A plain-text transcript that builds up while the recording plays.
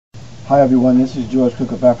Hi everyone, this is George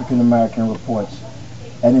Cook of African American Reports.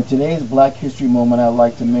 And in today's Black History Moment, I'd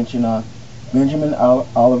like to mention Benjamin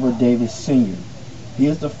Oliver Davis Sr. He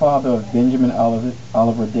is the father of Benjamin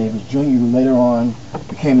Oliver Davis Jr., who later on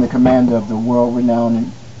became the commander of the world-renowned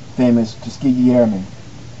and famous Tuskegee Airmen.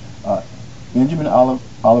 Benjamin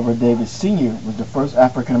Oliver Davis Sr. was the first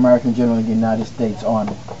African American general in the United States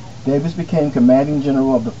Army. Davis became commanding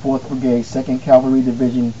general of the 4th Brigade, 2nd Cavalry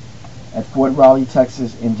Division at Fort Riley,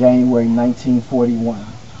 Texas in January 1941.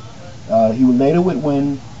 He later would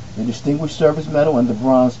win the Distinguished Service Medal and the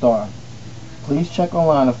Bronze Star. Please check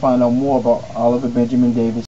online to find out more about Oliver Benjamin Davis